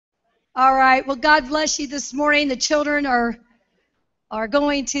All right. Well, God bless you this morning. The children are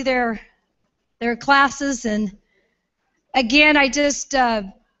going to their classes, and again, I just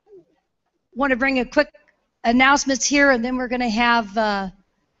want to bring a quick announcements here, and then we're going to have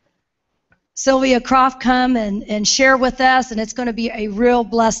Sylvia Croft come and share with us, and it's going to be a real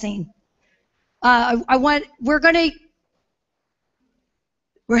blessing. We're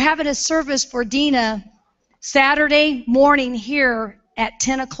having a service for Dina Saturday morning here at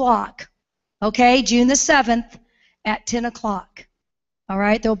 10 o'clock. Okay, June the 7th at 10 o'clock. All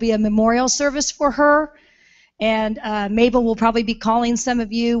right, there'll be a memorial service for her, and Mabel will probably be calling some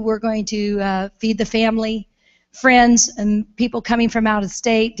of you. We're going to feed the family, friends, and people coming from out of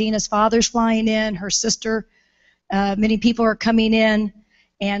state. Dina's father's flying in, her sister. Many people are coming in,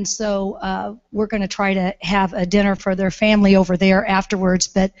 and so we're going to try to have a dinner for their family over there afterwards.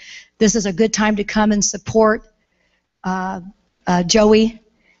 But this is a good time to come and support Joey.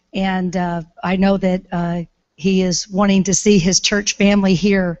 And I know that he is wanting to see his church family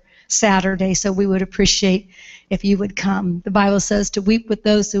here Saturday, so we would appreciate if you would come. The Bible says to weep with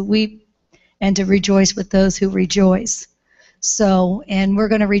those who weep and to rejoice with those who rejoice. So, and we're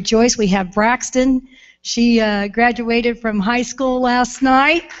going to rejoice. We have Braxton. She graduated from high school last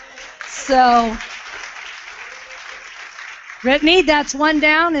night. So, Brittany, that's one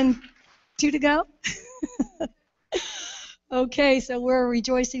down and two to go. Okay, so we're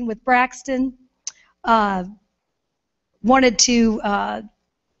rejoicing with Braxton. Wanted to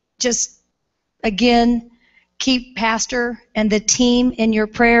just, again, keep Pastor and the team in your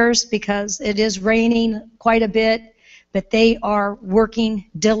prayers because it is raining quite a bit, but they are working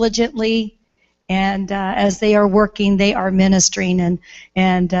diligently, and as they are working, they are ministering.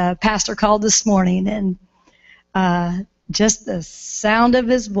 And Pastor called this morning, and just the sound of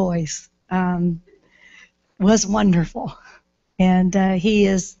his voice was wonderful. And he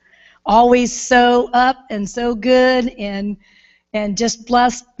is always so up and so good, and just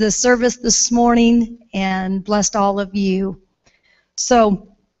blessed the service this morning and blessed all of you. So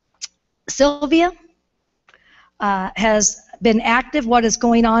Sylvia has been active. What is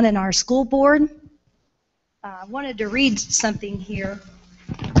going on in our school board? I wanted to read something here.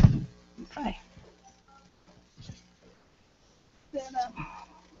 Okay.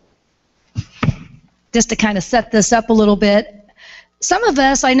 Just to kind of set this up a little bit. Some of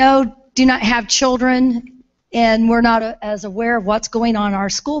us, I know, do not have children, and we're not as aware of what's going on in our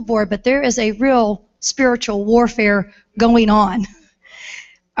school board, but there is a real spiritual warfare going on,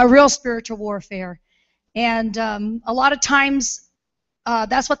 a real spiritual warfare. And a lot of times,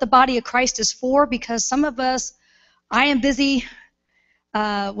 that's what the body of Christ is for, because some of us, I am busy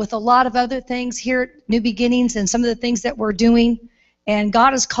with a lot of other things here at New Beginnings and some of the things that we're doing, and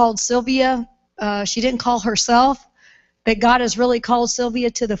God has called Sylvia. She didn't call herself, but God has really called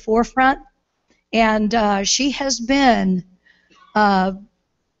Sylvia to the forefront, and she has been up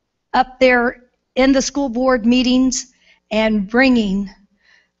there in the school board meetings and bringing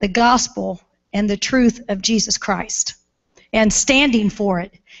the gospel and the truth of Jesus Christ and standing for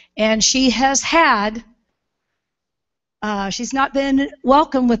it. And she has had, she's not been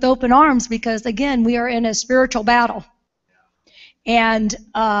welcomed with open arms because, again, we are in a spiritual battle. And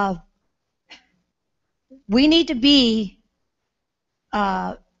we need to be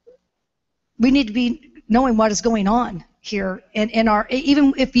knowing what is going on here in our,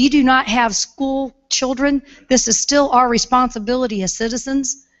 even if you do not have school children, this is still our responsibility as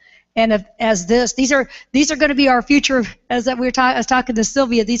citizens. And these are going to be our future, as that I was talking to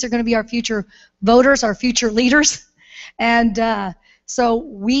Sylvia, these are going to be our future voters, our future leaders. And so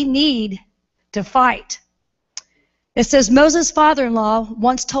we need to fight. It says, Moses' father-in-law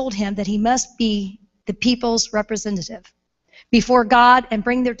once told him that he must be the people's representative before God and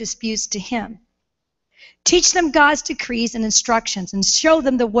bring their disputes to him. Teach them God's decrees and instructions and show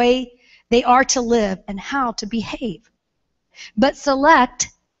them the way they are to live and how to behave. But select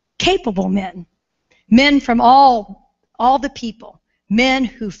capable men, men from all the people, men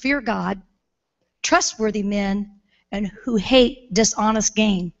who fear God, trustworthy men, and who hate dishonest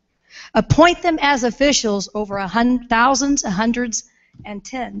gain. Appoint them as officials over thousands, hundreds, and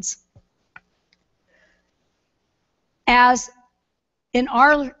tens. As in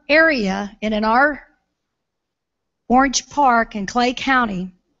our area and in our Orange Park and Clay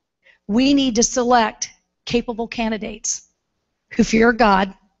County, we need to select capable candidates who fear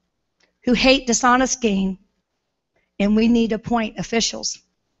God, who hate dishonest gain, and we need to appoint officials.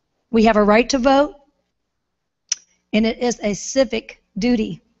 We have a right to vote, and it is a civic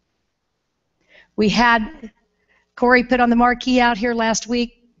duty. We had Corey put on the marquee out here last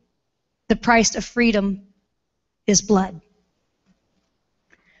week, the price of freedom is blood.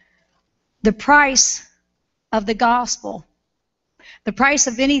 the price of the gospel, the price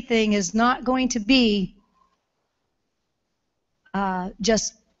of anything is not going to be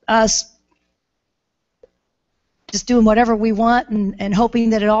just us just doing whatever we want and hoping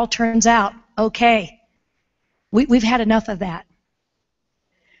that it all turns out okay. We've had enough of that.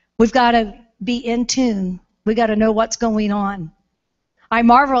 We've got to be in tune. We've got to know what's going on. I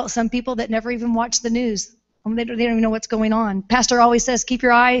marvel at some people that never even watch the news. They don't even know what's going on. Pastor always says, keep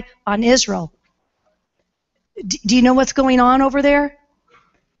your eye on Israel. Do you know what's going on over there?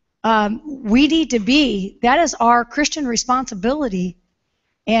 We need to be, that is our Christian responsibility.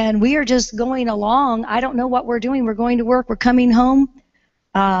 And we are just going along. I don't know what we're doing. We're going to work. We're coming home,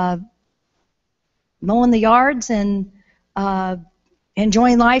 mowing the yards and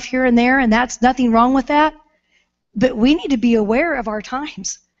enjoying life here and there, and that's nothing wrong with that. But we need to be aware of our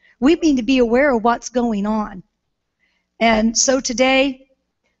times. We need to be aware of what's going on. And so today,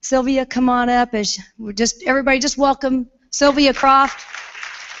 Sylvia, come on up. As we're everybody just welcome Sylvia Croft.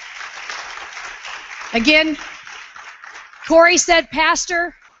 Again, Corey said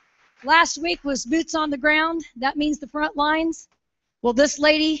pastor. Last week was boots on the ground. That means the front lines. Well, this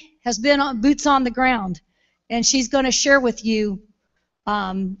lady has been on boots on the ground, and she's going to share with you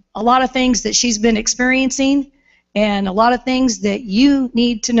a lot of things that she's been experiencing and a lot of things that you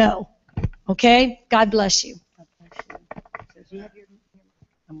need to know. Okay? God bless you.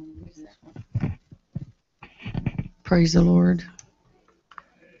 Praise the Lord.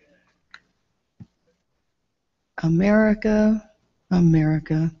 America,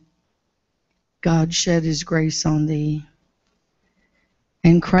 America, God shed his grace on thee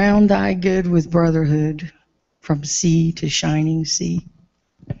and crown thy good with brotherhood from sea to shining sea.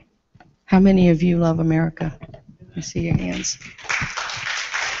 How many of you love America? Let me see your hands.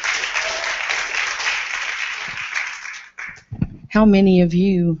 How many of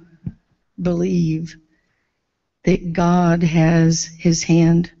you believe that God has his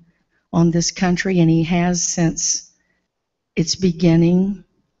hand on this country, and he has since its beginning,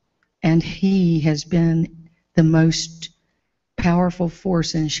 and he has been the most powerful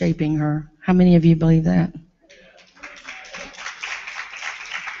force in shaping her? How many of you believe that?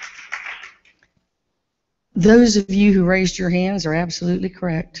 Those of you who raised your hands are absolutely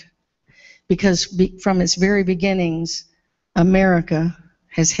correct, because from its very beginnings, America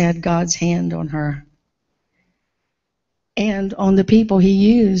has had God's hand on her and on the people he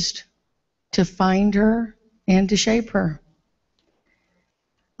used to find her and to shape her.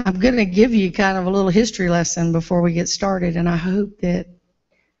 I'm going to give you kind of a little history lesson before we get started, and I hope that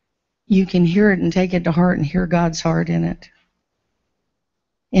you can hear it and take it to heart and hear God's heart in it.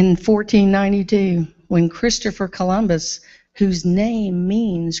 In 1492, when Christopher Columbus, whose name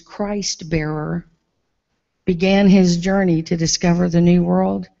means Christ bearer, began his journey to discover the New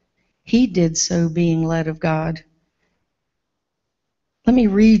World, he did so being led of God. Let me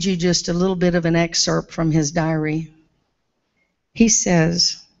read you just a little bit of an excerpt from his diary. He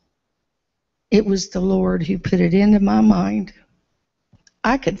says, "It was the Lord who put it into my mind.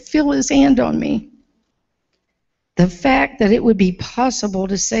 I could feel his hand on me. The fact that it would be possible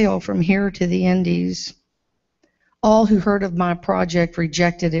to sail from here to the Indies. All who heard of my project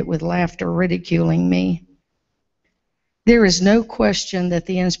rejected it with laughter, ridiculing me. There is no question that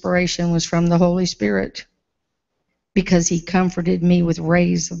the inspiration was from the Holy Spirit, because he comforted me with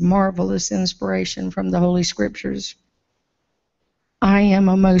rays of marvelous inspiration from the Holy Scriptures. I am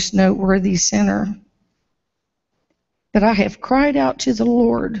a most noteworthy sinner, but I have cried out to the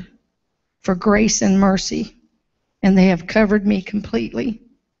Lord for grace and mercy, and they have covered me completely.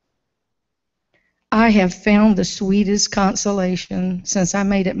 I have found the sweetest consolation since I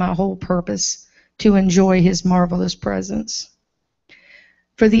made it my whole purpose to enjoy his marvelous presence.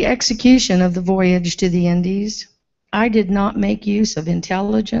 For the execution of the voyage to the Indies, I did not make use of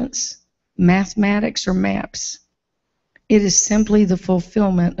intelligence, mathematics, or maps. It is simply the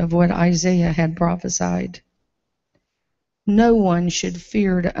fulfillment of what Isaiah had prophesied. No one should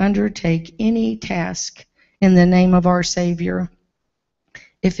fear to undertake any task in the name of our Savior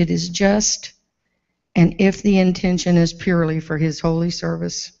if it is just and if the intention is purely for his holy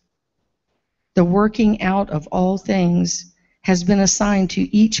service. The working out of all things has been assigned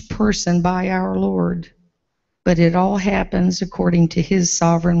to each person by our Lord, but it all happens according to his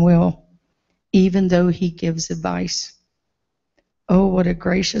sovereign will, even though he gives advice. Oh, what a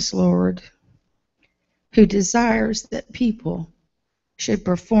gracious Lord, who desires that people should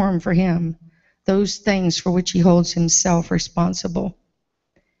perform for him those things for which he holds himself responsible.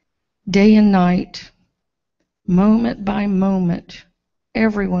 Day and night, moment by moment,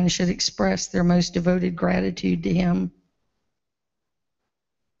 everyone should express their most devoted gratitude to him.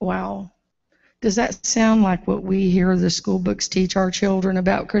 Wow. Does that sound like what we hear the school books teach our children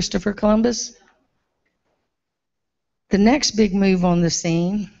about Christopher Columbus? The next big move on the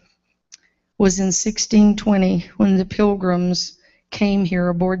scene was in 1620 when the Pilgrims came here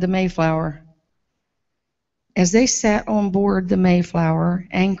aboard the Mayflower. As they sat on board the Mayflower,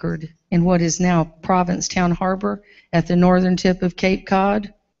 anchored in what is now Provincetown Harbor at the northern tip of Cape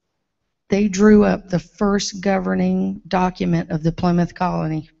Cod, they drew up the first governing document of the Plymouth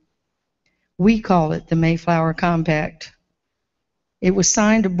colony. We call it the Mayflower Compact. It was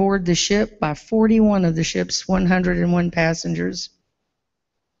signed aboard the ship by 41 of the ship's 101 passengers.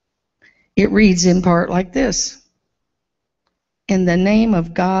 It reads in part like this: "In the name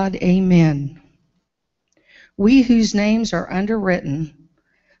of God, amen. We whose names are underwritten,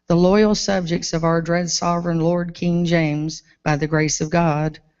 the loyal subjects of our dread sovereign Lord King James, by the grace of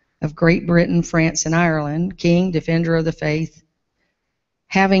God, of Great Britain, France, and Ireland, King, Defender of the Faith,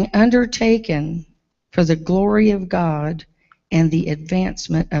 having undertaken for the glory of God and the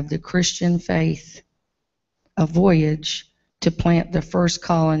advancement of the Christian faith, a voyage to plant the first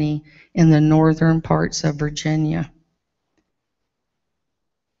colony in the northern parts of Virginia.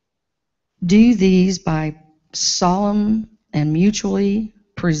 Do these by solemn and mutually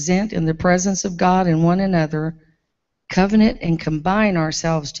present in the presence of God and one another, covenant and combine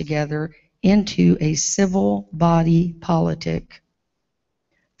ourselves together into a civil body politic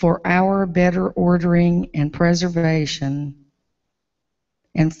for our better ordering and preservation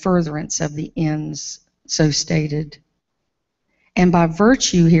and furtherance of the ends so stated, and by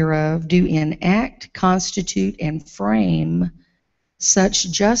virtue hereof do enact, constitute, and frame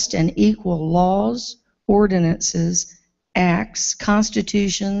such just and equal laws, ordinances, acts,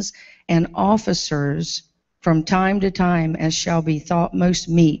 constitutions, and officers from time to time as shall be thought most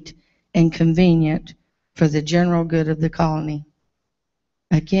meet and convenient for the general good of the colony."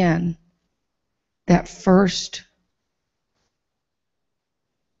 Again, that first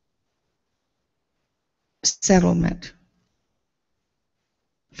settlement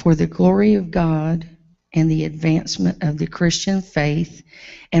for the glory of God and the advancement of the Christian faith.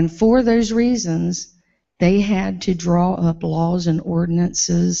 And for those reasons, they had to draw up laws and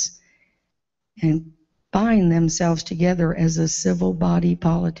ordinances and bind themselves together as a civil body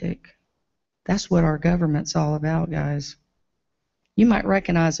politic. That's what our government's all about, guys. You might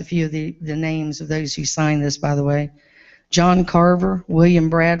recognize a few of the names of those who signed this, by the way. John Carver, William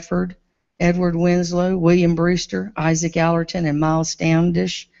Bradford, Edward Winslow, William Brewster, Isaac Allerton, and Miles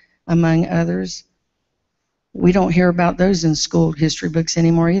Standish, among others. We don't hear about those in school history books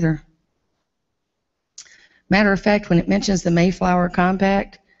anymore either. Matter of fact, when it mentions the Mayflower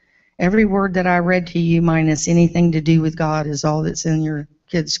Compact, every word that I read to you minus anything to do with God is all that's in your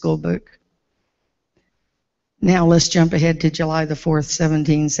kid's school book. Now let's jump ahead to July the 4th,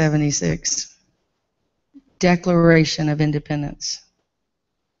 1776. Declaration of Independence.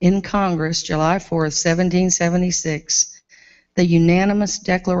 In Congress, July 4th, 1776, the unanimous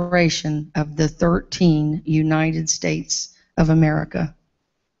declaration of the 13 United States of America.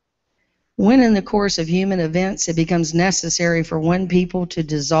 When in the course of human events it becomes necessary for one people to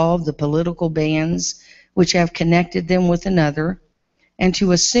dissolve the political bands which have connected them with another, and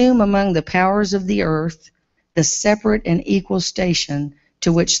to assume among the powers of the earth the separate and equal station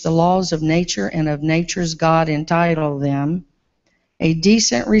to which the laws of nature and of nature's God entitle them, a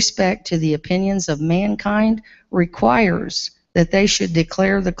decent respect to the opinions of mankind requires that they should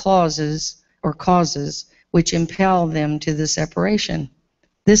declare the clauses or causes which impel them to the separation.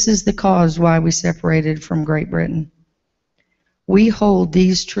 This is the cause why we separated from Great Britain. We hold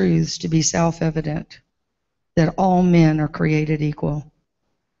these truths to be self-evident, that all men are created equal,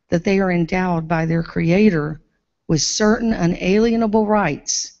 that they are endowed by their Creator with certain unalienable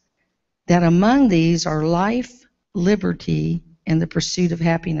rights, that among these are life, liberty, and the pursuit of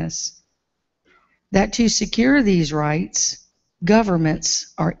happiness, that to secure these rights,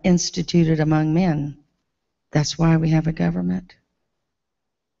 governments are instituted among men. That's why we have a government.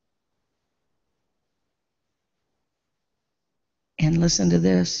 And listen to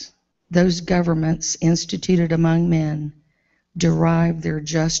this. Those governments instituted among men derive their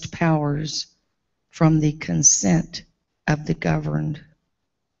just powers from the consent of the governed.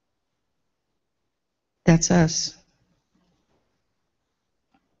 That's us.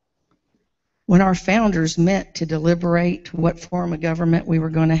 When our founders met to deliberate what form of government we were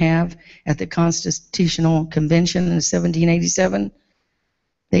going to have at the Constitutional Convention in 1787,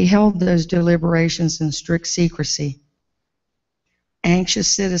 they held those deliberations in strict secrecy. Anxious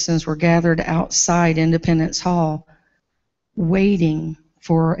citizens were gathered outside Independence Hall waiting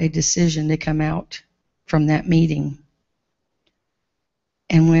for a decision to come out from that meeting.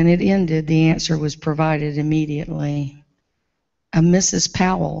 And when it ended, the answer was provided immediately. A Mrs.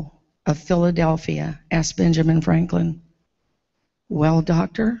 Powell of Philadelphia asked Benjamin Franklin, "Well,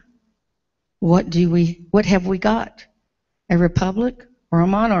 doctor, what have we got? A republic or a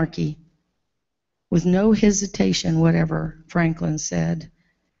monarchy?" With no hesitation whatever, Franklin said,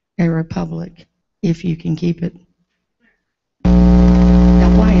 "A republic, if you can keep it."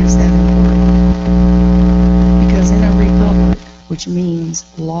 Now, why is that important? Because in a republic, which means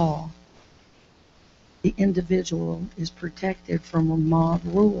law, the individual is protected from a mob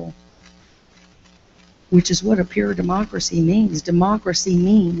rule, which is what a pure democracy means. Democracy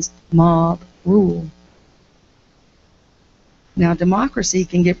means mob rule. Now, democracy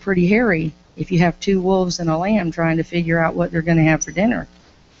can get pretty hairy if you have two wolves and a lamb trying to figure out what they're going to have for dinner.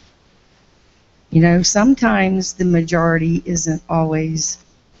 You know, sometimes the majority doesn't always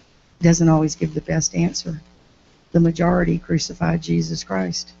give the best answer. The majority crucified Jesus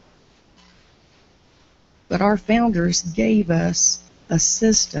Christ. But our founders gave us a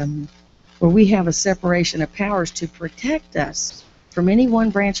system where we have a separation of powers to protect us from any one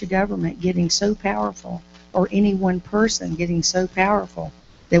branch of government getting so powerful, or any one person getting so powerful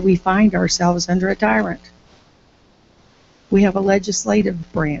that we find ourselves under a tyrant. We have a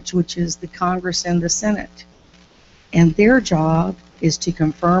legislative branch, which is the Congress and the Senate. And their job is to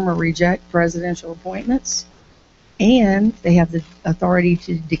confirm or reject presidential appointments. And they have the authority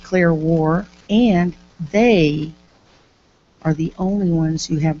to declare war. And they are the only ones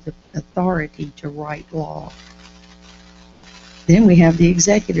who have the authority to write law. Then we have the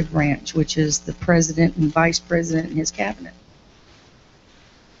executive branch, which is the president and vice president and his cabinet.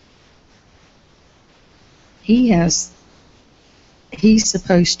 He's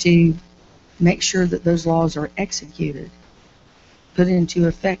supposed to make sure that those laws are executed, put into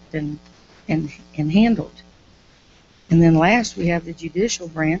effect, and handled. And then last we have the judicial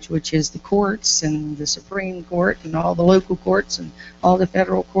branch, which is the courts and the Supreme Court and all the local courts and all the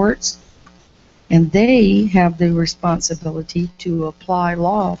federal courts. And they have the responsibility to apply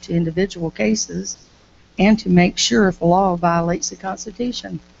law to individual cases and to make sure if a law violates the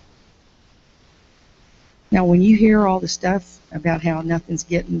Constitution. Now, when you hear all the stuff about how nothing's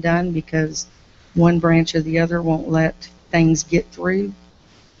getting done because one branch or the other won't let things get through,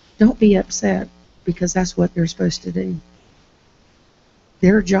 don't be upset, because that's what they're supposed to do.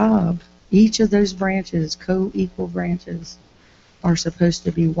 Their job, each of those branches, co-equal branches, are supposed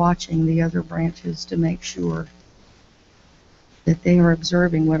to be watching the other branches to make sure that they are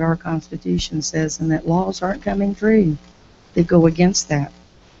observing what our Constitution says and that laws aren't coming through that go against that.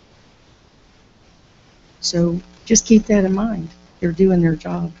 So just keep that in mind. They're doing their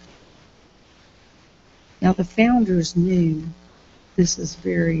job. Now, the founders knew, this is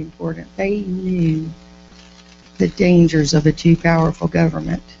very important, they knew the dangers of a too powerful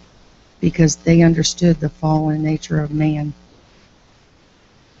government because they understood the fallen nature of man.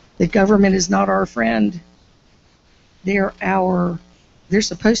 The government is not our friend. They're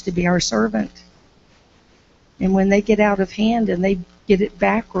supposed to be our servant. And when they get out of hand and they get it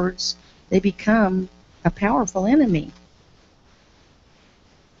backwards, they become a powerful enemy.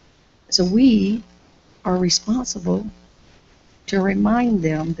 So we are responsible to remind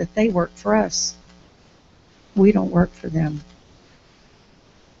them that they work for us. We don't work for them.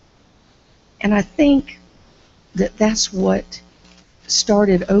 And I think that that's what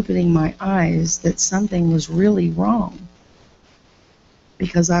started opening my eyes that something was really wrong.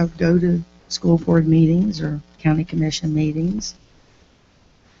 Because I would go to school board meetings or county commission meetings,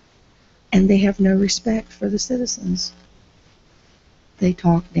 and they have no respect for the citizens. They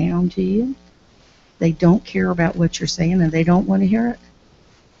talk down to you. They don't care about what you're saying, and they don't want to hear it.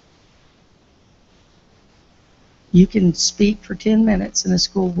 You can speak for 10 minutes in a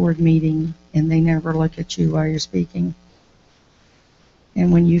school board meeting, and they never look at you while you're speaking.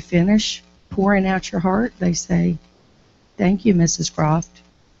 And when you finish pouring out your heart, they say, "Thank you, Mrs. Croft."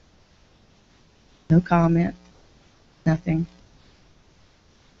 No comment, nothing.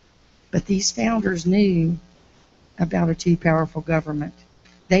 But these founders knew about a too powerful government.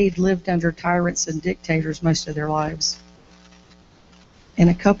 They'd lived under tyrants and dictators most of their lives. And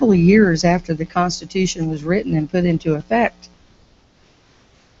a couple of years after the Constitution was written and put into effect,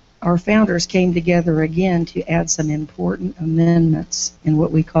 our founders came together again to add some important amendments in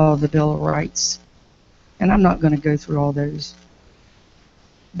what we call the Bill of Rights. And I'm not going to go through all those,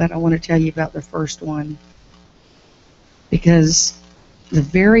 but I want to tell you about the first one, because the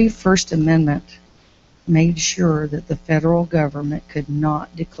very first amendment made sure that the federal government could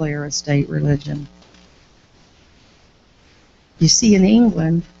not declare a state religion. You see, in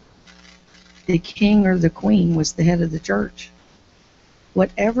England, the king or the queen was the head of the church.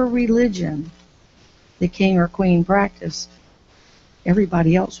 Whatever religion the king or queen practiced,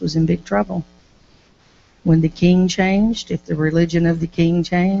 everybody else was in big trouble. When the king changed, if the religion of the king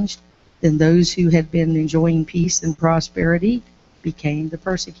changed, then those who had been enjoying peace and prosperity became the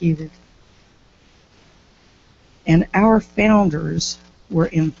persecuted. And our founders were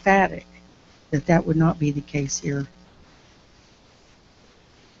emphatic that that would not be the case here.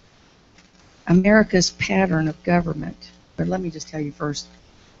 America's pattern of government, but let me just tell you first,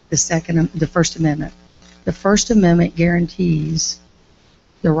 the First Amendment. The First Amendment guarantees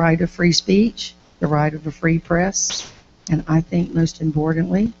the right of free speech, the right of a free press, and I think most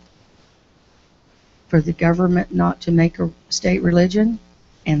importantly, for the government not to make a state religion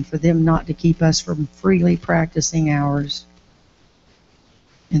and for them not to keep us from freely practicing ours.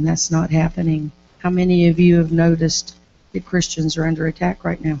 And that's not happening. How many of you have noticed that Christians are under attack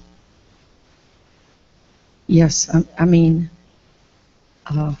right now? Yes, I mean,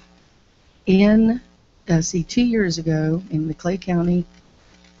 2 years ago in the Clay County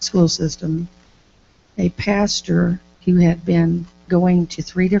school system, a pastor who had been going to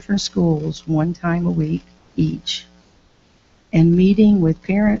 3 different schools 1 time a week each and meeting with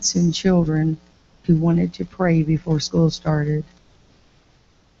parents and children who wanted to pray before school started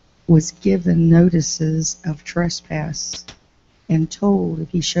was given notices of trespass and told if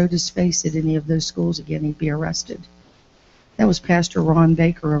he showed his face at any of those schools again, he'd be arrested. That was Pastor Ron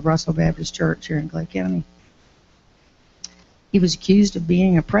Baker of Russell Baptist Church here in Clay County. He was accused of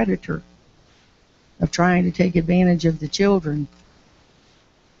being a predator, of trying to take advantage of the children.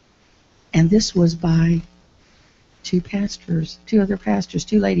 And this was by 2 other pastors,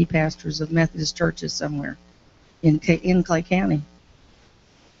 2 lady pastors of Methodist churches somewhere in Clay County.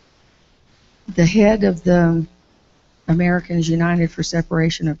 The head of the Americans United for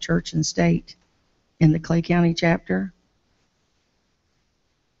Separation of Church and State in the Clay County chapter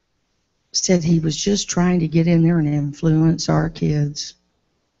said he was just trying to get in there and influence our kids.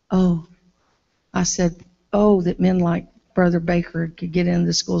 Oh, I said, oh, that men like Brother Baker could get into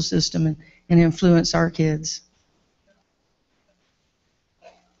the school system and influence our kids.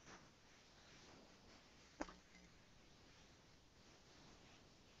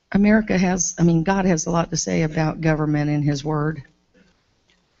 God has a lot to say about government in His Word.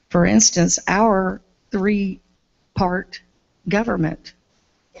 For instance, our 3-part government,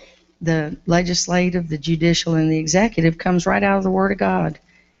 the legislative, the judicial, and the executive, comes right out of the Word of God.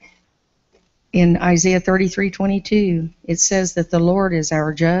 In Isaiah 33:22, it says that the Lord is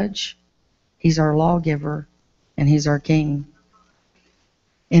our judge, He's our lawgiver, and He's our king.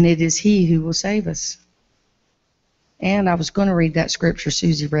 And it is He who will save us. And I was going to read that scripture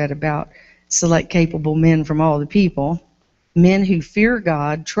Susie read about select capable men from all the people, men who fear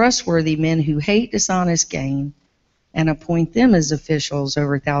God, trustworthy men who hate dishonest gain, and appoint them as officials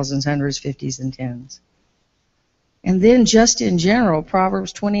over thousands, hundreds, fifties, and tens. And then just in general,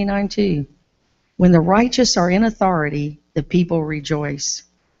 Proverbs 29:2, when the righteous are in authority, the people rejoice.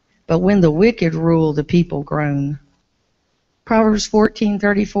 But when the wicked rule, the people groan. Proverbs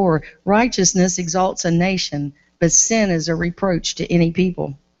 14:34, righteousness exalts a nation, but sin is a reproach to any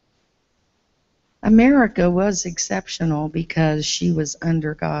people. America was exceptional because she was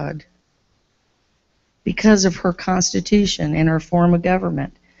under God, because of her constitution and her form of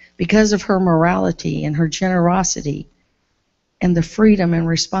government, because of her morality and her generosity, and the freedom and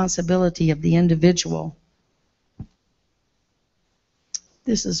responsibility of the individual.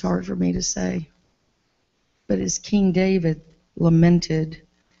 This is hard for me to say, but as King David lamented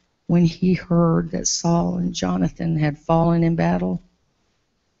when he heard that Saul and Jonathan had fallen in battle,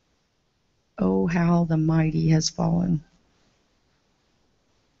 oh, how the mighty has fallen.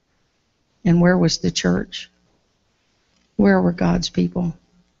 And where was the church? Where were God's people?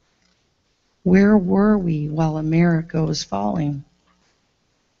 Where were we while America was falling?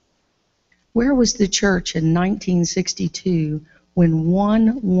 Where was the church in 1962 when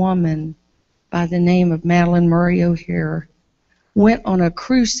one woman by the name of Madalyn Murray O'Hair went on a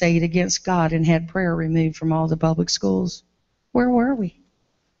crusade against God and had prayer removed from all the public schools? Where were we?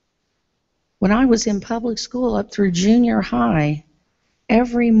 When I was in public school up through junior high,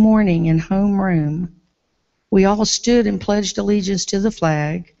 every morning in homeroom, we all stood and pledged allegiance to the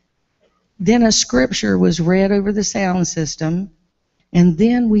flag. Then a scripture was read over the sound system, and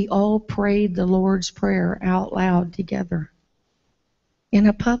then we all prayed the Lord's Prayer out loud together in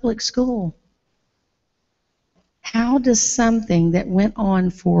a public school. How does something that went on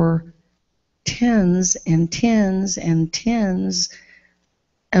for tens and tens and tens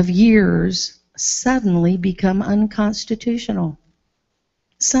of years suddenly become unconstitutional?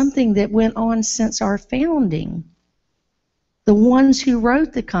 Something that went on since our founding. The the ones who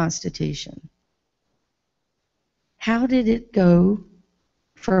wrote the Constitution. How did it go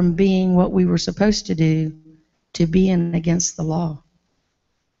from being what we were supposed to do to being against the law?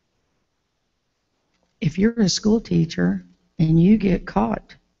 If you're a school teacher and you get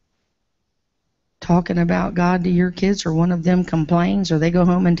caught talking about God to your kids, or one of them complains, or they go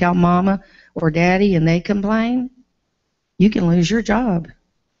home and tell mama or daddy and they complain, you can lose your job.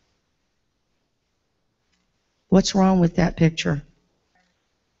 What's wrong with that picture?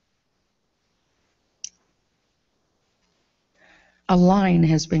 A line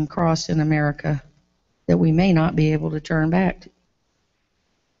has been crossed in America that we may not be able to turn back.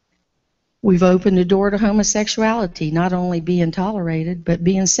 We've opened the door to homosexuality not only being tolerated, but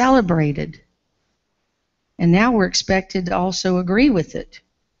being celebrated. And now we're expected to also agree with it.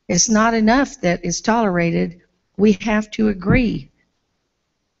 It's not enough that it's tolerated. We have to agree.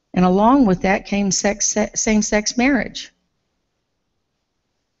 And along with that came same-sex marriage.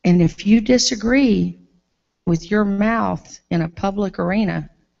 And if you disagree with your mouth in a public arena,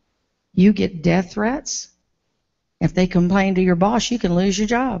 you get death threats. If they complain to your boss, you can lose your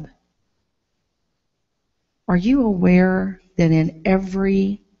job. Are you aware that in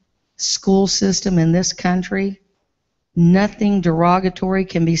every school system in this country, nothing derogatory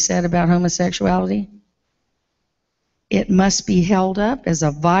can be said about homosexuality? It must be held up as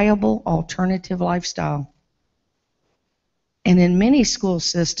a viable alternative lifestyle. And in many school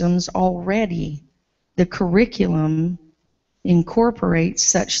systems already, the curriculum incorporates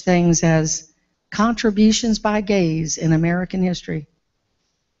such things as contributions by gays in American history.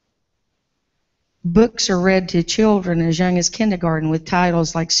 Books are read to children as young as kindergarten with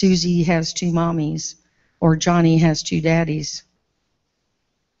titles like Susie Has Two Mommies or Johnny Has Two Daddies.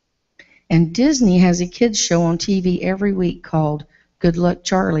 And Disney has a kids show on TV every week called Good Luck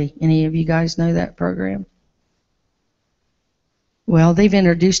Charlie. Any of you guys know that program? Well, they've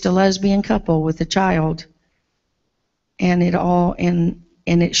introduced a lesbian couple with a child, and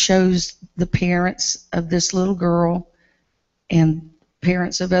it shows the parents of this little girl and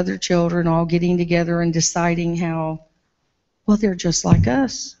parents of other children all getting together and deciding how, well, they're just like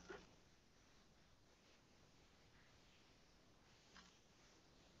us.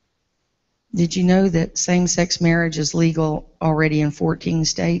 Did you know that same-sex marriage is legal already in 14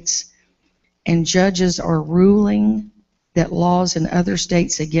 states? And judges are ruling that laws in other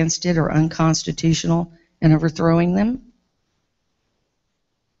states against it are unconstitutional and overthrowing them?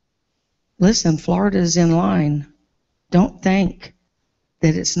 Listen, Florida is in line. Don't think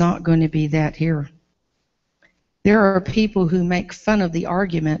that it's not going to be that here. There are people who make fun of the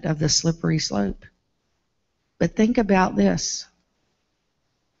argument of the slippery slope. But think about this.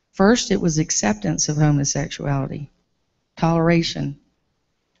 First, it was acceptance of homosexuality, toleration.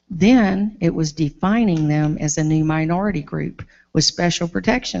 Then it was defining them as a new minority group with special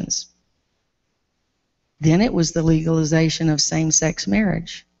protections. Then it was the legalization of same-sex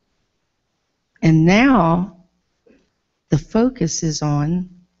marriage. And now the focus is on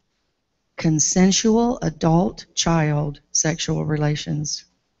consensual adult-child sexual relations.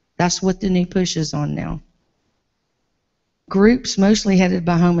 That's what the new push is on now. Groups mostly headed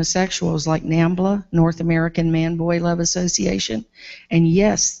by homosexuals like NAMBLA, North American Man-Boy Love Association. And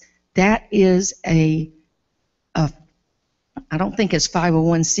yes, that is I don't think it's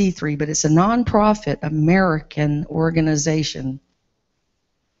 501c3, but it's a nonprofit American organization.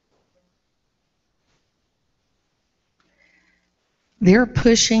 They're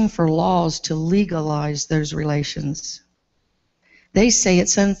pushing for laws to legalize those relations. They say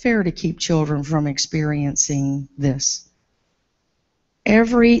it's unfair to keep children from experiencing this.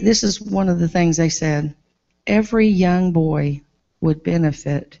 This is one of the things they said, every young boy would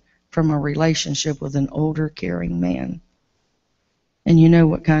benefit from a relationship with an older, caring man. And you know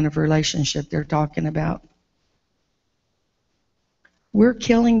what kind of relationship they're talking about. We're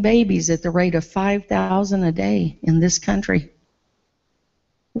killing babies at the rate of 5,000 a day in this country.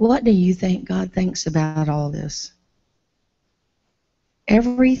 What do you think God thinks about all this?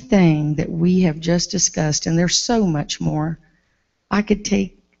 Everything that we have just discussed, and there's so much more. I could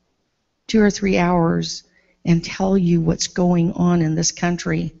take 2 or 3 hours and tell you what's going on in this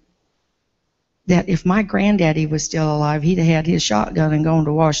country, that if my granddaddy was still alive, he'd have had his shotgun and gone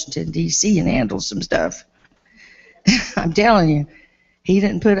to Washington, D.C. and handled some stuff. I'm telling you.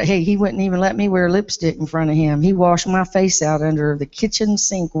 He wouldn't even let me wear lipstick in front of him. He washed my face out under the kitchen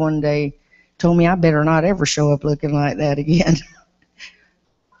sink one day, told me I better not ever show up looking like that again.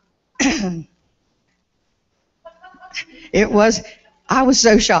 I was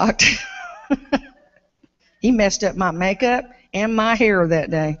so shocked. He messed up my makeup and my hair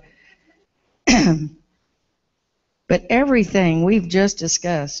that day. But everything we've just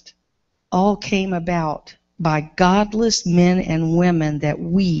discussed all came about by godless men and women that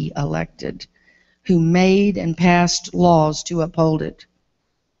we elected, who made and passed laws to uphold it.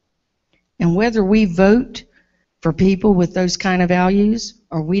 And whether we vote for people with those kind of values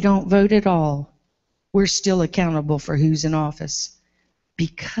or we don't vote at all, we're still accountable for who's in office,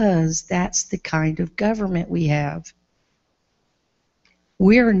 because that's the kind of government we have.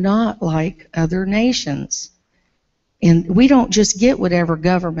 We're not like other nations. And we don't just get whatever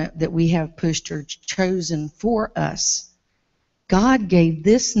government that we have pushed or chosen for us. God gave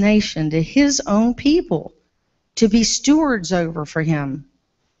this nation to His own people to be stewards over for Him.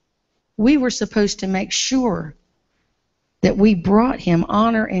 We were supposed to make sure that we brought Him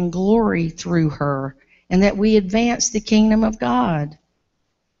honor and glory through her, and that we advanced the kingdom of God.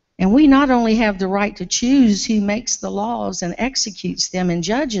 And we not only have the right to choose who makes the laws and executes them and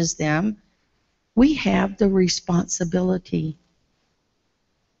judges them, we have the responsibility.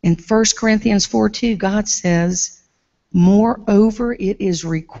 In 1 Corinthians 4:2, God says, "Moreover, it is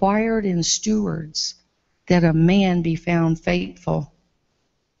required in stewards that a man be found faithful."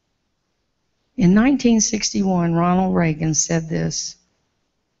 In 1961, Ronald Reagan said this: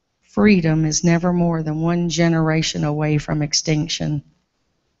 "Freedom is never more than one generation away from extinction."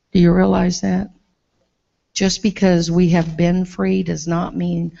 Do you realize that? Just because we have been free does not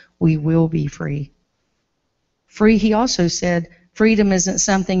mean we will be free. Free, he also said, freedom isn't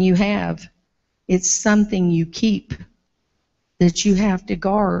something you have. It's something you keep, that you have to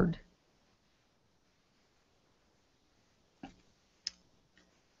guard.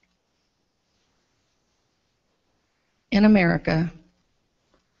 In America,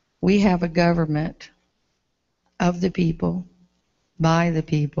 we have a government of the people, by the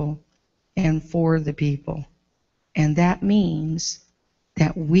people, and for the people. And that means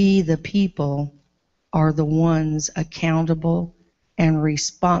that we, the people, are the ones accountable and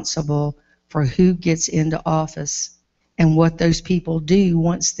responsible for who gets into office and what those people do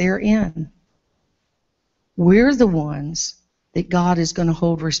once they're in. We're the ones that God is going to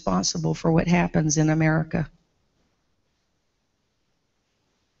hold responsible for what happens in America.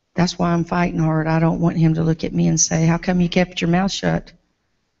 That's why I'm fighting hard. I don't want him to look at me and say, "How come you kept your mouth shut?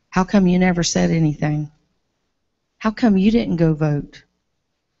 How come you never said anything? How come you didn't go vote?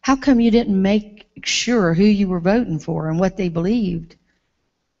 How come you didn't make sure who you were voting for and what they believed?"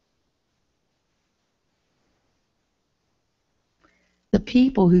 The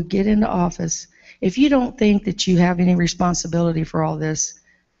people who get into office, if you don't think that you have any responsibility for all this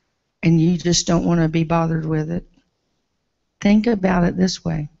and you just don't want to be bothered with it, think about it this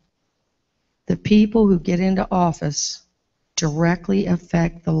way. The people who get into office directly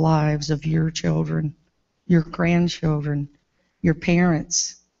affect the lives of your children, your grandchildren, your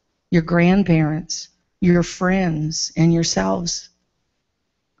parents, your grandparents, your friends, and yourselves.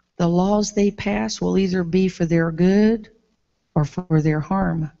 The laws they pass will either be for their good or for their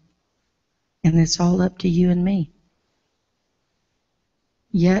harm. And it's all up to you and me.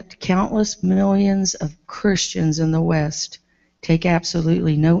 Yet countless millions of Christians in the West take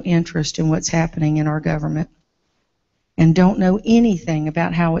absolutely no interest in what's happening in our government and don't know anything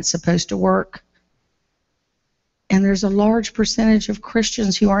about how it's supposed to work. And there's a large percentage of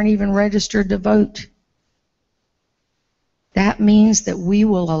Christians who aren't even registered to vote. That means that we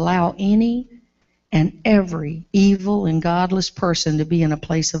will allow any and every evil and godless person to be in a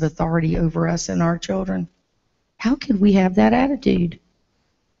place of authority over us and our children. How could we have that attitude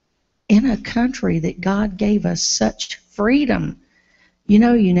in a country that God gave us such freedom? You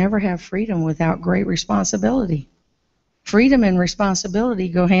know, you never have freedom without great responsibility. Freedom and responsibility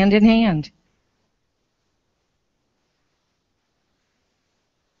go hand in hand.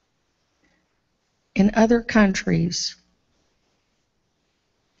 In other countries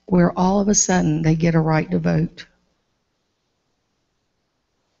where all of a sudden they get a right to vote,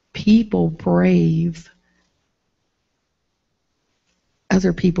 people brave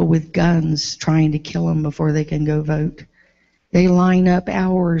other people with guns trying to kill them before they can go vote. They line up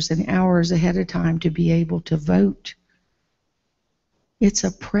hours and hours ahead of time to be able to vote. It's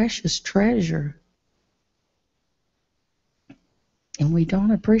a precious treasure. And we don't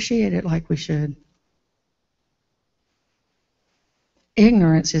appreciate it like we should.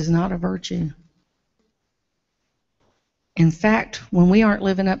 Ignorance is not a virtue. In fact, when we aren't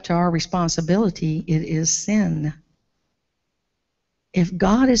living up to our responsibility, it is sin. If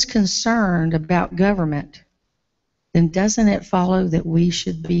God is concerned about government, then doesn't it follow that we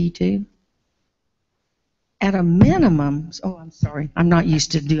should be too? At a minimum, I'm sorry, I'm not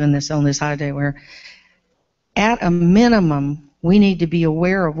used to doing this on this holiday where, at a minimum, we need to be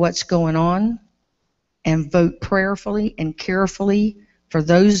aware of what's going on and vote prayerfully and carefully for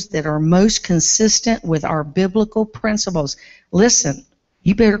those that are most consistent with our biblical principles. Listen,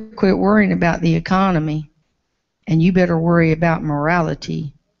 you better quit worrying about the economy, and you better worry about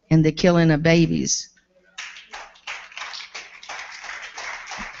morality and the killing of babies.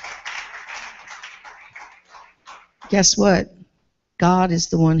 Guess what? God is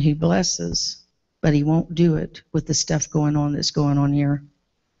the one who blesses, but he won't do it with the stuff going on that's going on here.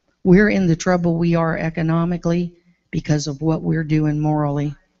 We're in the trouble we are economically because of what we're doing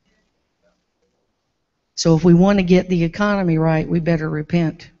morally. So if we want to get the economy right, we better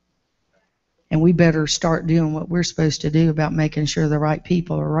repent. And we better start doing what we're supposed to do about making sure the right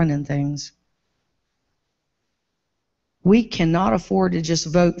people are running things. We cannot afford to just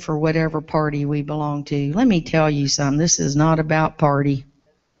vote for whatever party we belong to. Let me tell you something. This is not about party.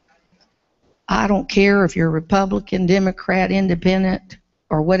 I don't care if you're Republican, Democrat, Independent,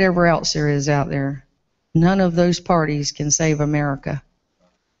 or whatever else there is out there. None of those parties can save America.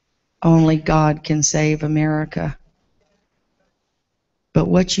 Only God can save America. But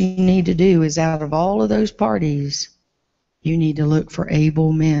what you need to do is, out of all of those parties, you need to look for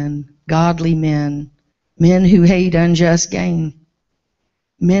able men, godly men, men who hate unjust gain,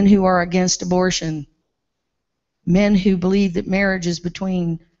 men who are against abortion, men who believe that marriage is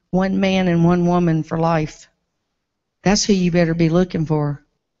between one man and one woman for life. That's who you better be looking for.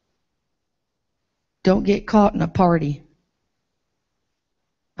 Don't get caught in a party.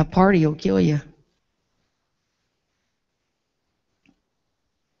 A party will kill you.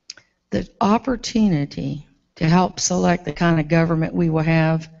 The opportunity to help select the kind of government we will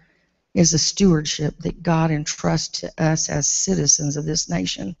have is a stewardship that God entrusts to us as citizens of this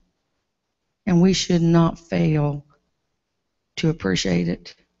nation. And we should not fail to appreciate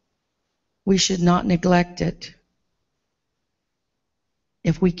it. We should not neglect it.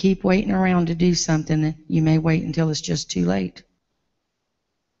 If we keep waiting around to do something, you may wait until it's just too late.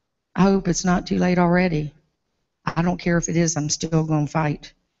 I hope it's not too late already. I don't care if it is, I'm still going to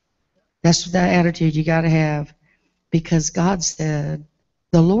fight. That's the attitude you got to have. Because God said,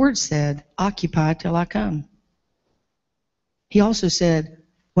 the Lord said, occupy till I come. He also said,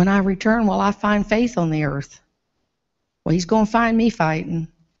 when I return, will I find faith on the earth? Well, he's going to find me fighting.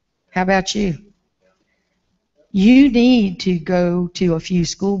 How about you? You need to go to a few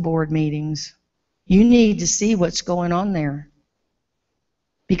school board meetings. You need to see what's going on there.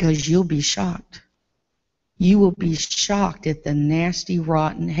 Because you'll be shocked. You will be shocked at the nasty,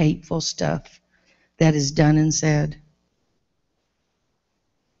 rotten, hateful stuff that is done and said.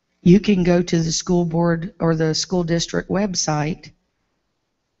 You can go to the school board or the school district website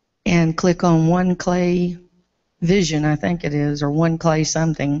and click on One Clay Vision, I think it is, or One Clay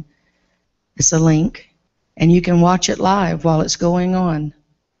something. It's a link. And you can watch it live while it's going on.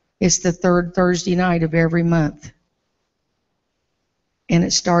 It's the third Thursday night of every month. And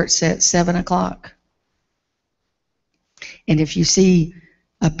it starts at 7 o'clock. And if you see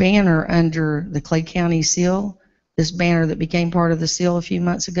a banner under the Clay County seal, this banner that became part of the seal a few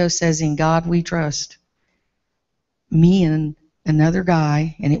months ago says, "In God we trust." Me and another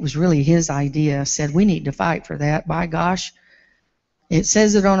guy, and it was really his idea, said we need to fight for that. By gosh, it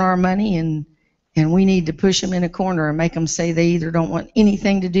says it on our money, and we need to push them in a corner and make them say they either don't want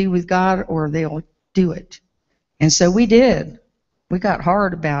anything to do with God or they'll do it. And so we did. We got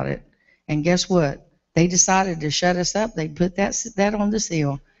hard about it. And guess what? They decided to shut us up. They put that on the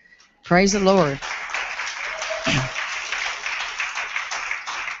seal. Praise the Lord.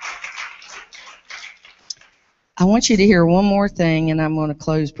 I want you to hear one more thing, and I'm going to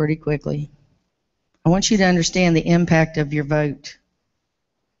close pretty quickly. I want you to understand the impact of your vote.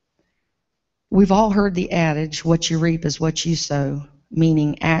 We've all heard the adage, what you reap is what you sow,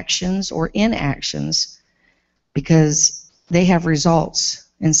 meaning actions or inactions, because they have results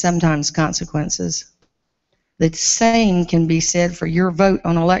and sometimes consequences. The same can be said for your vote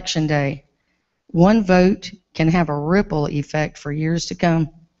on Election Day. One vote can have a ripple effect for years to come.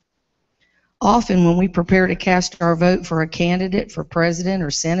 Often when we prepare to cast our vote for a candidate for president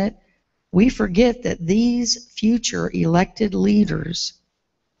or senate, we forget that these future elected leaders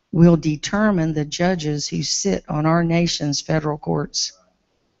will determine the judges who sit on our nation's federal courts.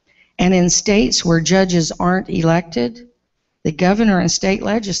 And in states where judges aren't elected, the governor and state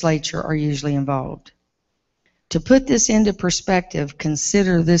legislature are usually involved. To put this into perspective,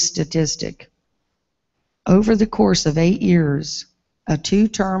 consider this statistic. Over the course of 8 years, a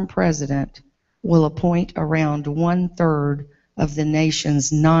two-term president will appoint around 1/3 of the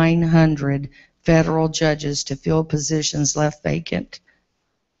nation's 900 federal judges to fill positions left vacant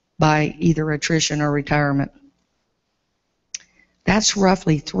by either attrition or retirement. That's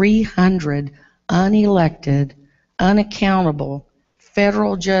roughly 300 unelected, unaccountable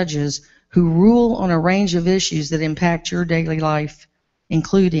federal judges who rule on a range of issues that impact your daily life,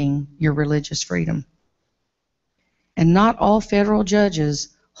 including your religious freedom. And not all federal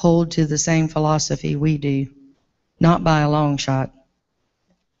judges hold to the same philosophy we do, not by a long shot.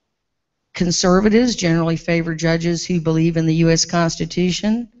 Conservatives generally favor judges who believe in the U.S.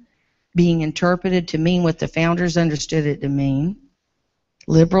 Constitution being interpreted to mean what the founders understood it to mean.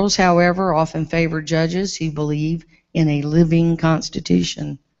 Liberals, however, often favor judges who believe in a living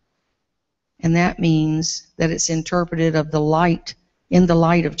Constitution. And that means that it's interpreted in the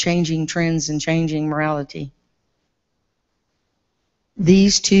light of changing trends and changing morality.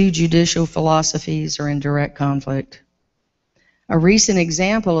 These two judicial philosophies are in direct conflict. A recent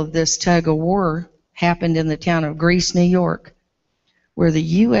example of this tug of war happened in the town of Greece, New York, where the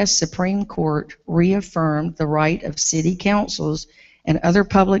U.S. Supreme Court reaffirmed the right of city councils and other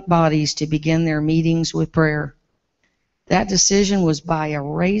public bodies to begin their meetings with prayer. That decision was by a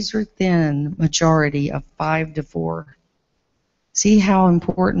razor-thin majority of 5-4. See how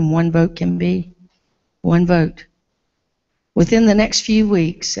important one vote can be? One vote. Within the next few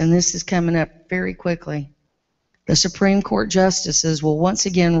weeks, and this is coming up very quickly, the Supreme Court justices will once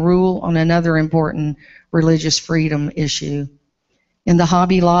again rule on another important religious freedom issue. In the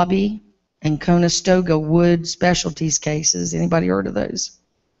Hobby Lobby and Conestoga Wood Specialties cases, anybody heard of those?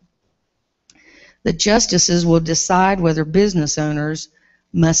 The justices will decide whether business owners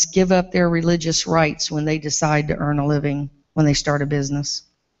must give up their religious rights when they decide to earn a living, when they start a business.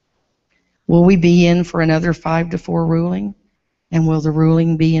 Will we be in for another 5-4 ruling? And will the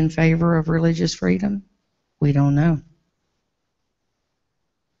ruling be in favor of religious freedom? We don't know.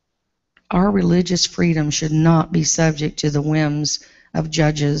 Our religious freedom should not be subject to the whims of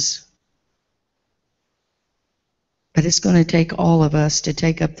judges. But it's going to take all of us to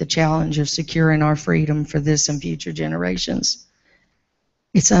take up the challenge of securing our freedom for this and future generations.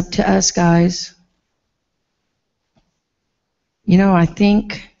 It's up to us, guys. You know, I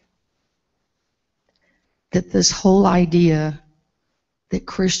think that this whole idea that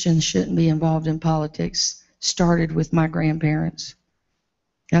Christians shouldn't be involved in politics started with my grandparents.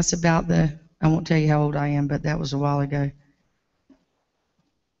 That's about I won't tell you how old I am, but that was a while ago.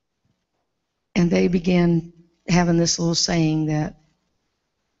 And they began having this little saying that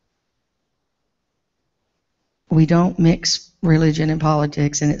we don't mix religion and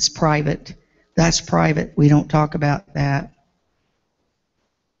politics, and it's private. That's private. We don't talk about that.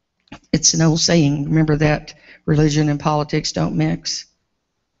 It's an old saying. Remember that religion and politics don't mix.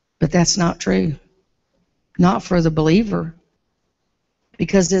 But that's not true. Not for the believer.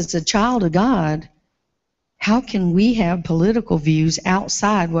 Because as a child of God, how can we have political views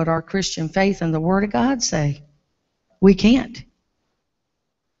outside what our Christian faith and the Word of God say? We can't.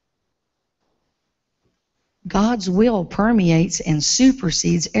 God's will permeates and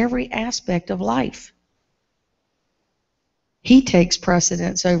supersedes every aspect of life. He takes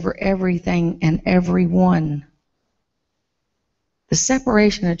precedence over everything and everyone. The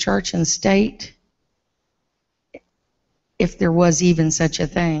separation of church and state, if there was even such a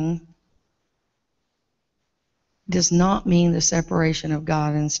thing, does not mean the separation of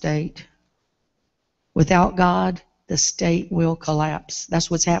God and state. Without God, the state will collapse.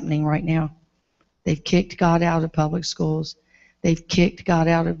 That's what's happening right now. They've kicked God out of public schools. They've kicked God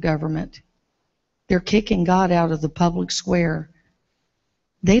out of government. They're kicking God out of the public square.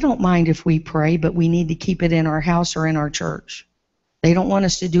 They don't mind if we pray, but we need to keep it in our house or in our church. They don't want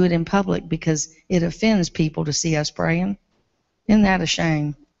us to do it in public because it offends people to see us praying. Isn't that a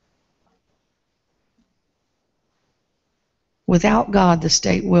shame? Without God, the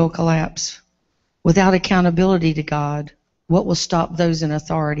state will collapse. Without accountability to God, what will stop those in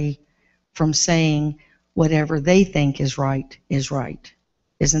authority from saying whatever they think is right is right?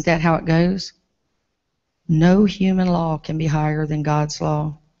 Isn't that how it goes? No human law can be higher than God's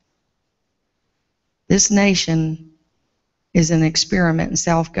law. This nation is an experiment in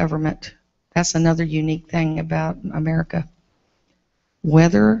self-government. That's another unique thing about America.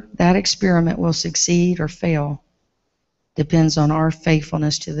 Whether that experiment will succeed or fail depends on our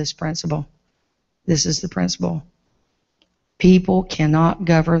faithfulness to this principle. This is the principle. People cannot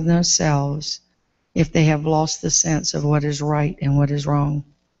govern themselves if they have lost the sense of what is right and what is wrong.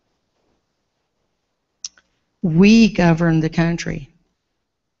 We govern the country.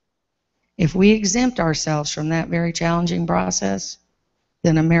 If we exempt ourselves from that very challenging process,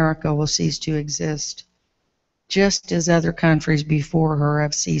 then America will cease to exist, just as other countries before her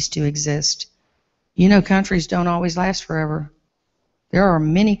have ceased to exist. You know, countries don't always last forever. There are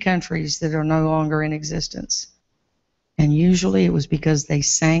many countries that are no longer in existence. And usually it was because they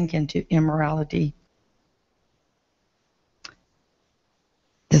sank into immorality.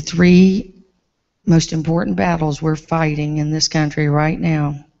 The three most important battles we're fighting in this country right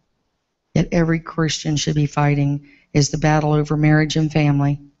now, that every Christian should be fighting, is the battle over marriage and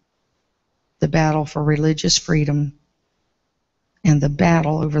family, the battle for religious freedom, and the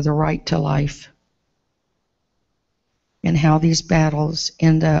battle over the right to life. And how these battles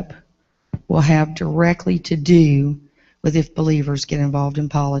end up will have directly to do with if believers get involved in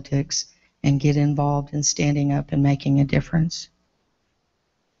politics and get involved in standing up and making a difference.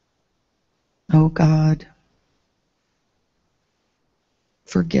 Oh God,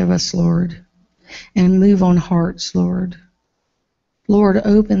 forgive us, Lord, and move on hearts, Lord. Lord,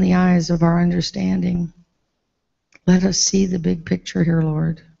 open the eyes of our understanding. Let us see the big picture here,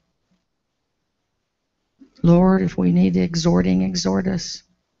 Lord. Lord, if we need exhorting, exhort us.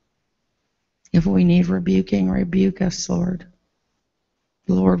 If we need rebuking, rebuke us, Lord.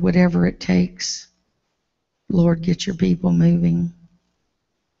 Lord, whatever it takes, Lord, get your people moving.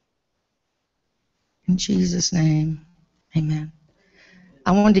 In Jesus' name, amen.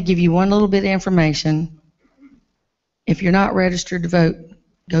 I wanted to give you one little bit of information. If you're not registered to vote,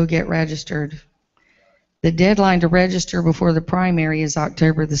 go get registered. The deadline to register before the primary is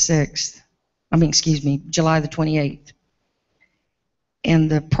October the 6th. July the 28th. And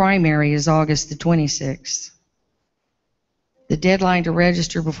the primary is August the 26th. The deadline to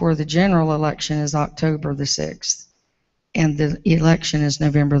register before the general election is October the 6th. And the election is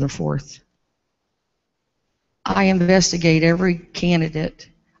November the 4th. I investigate every candidate.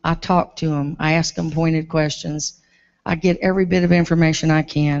 I talk to them. I ask them pointed questions. I get every bit of information I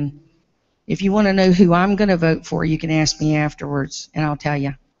can. If you want to know who I'm going to vote for, you can ask me afterwards, and I'll tell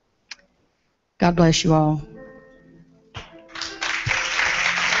you. God bless you all.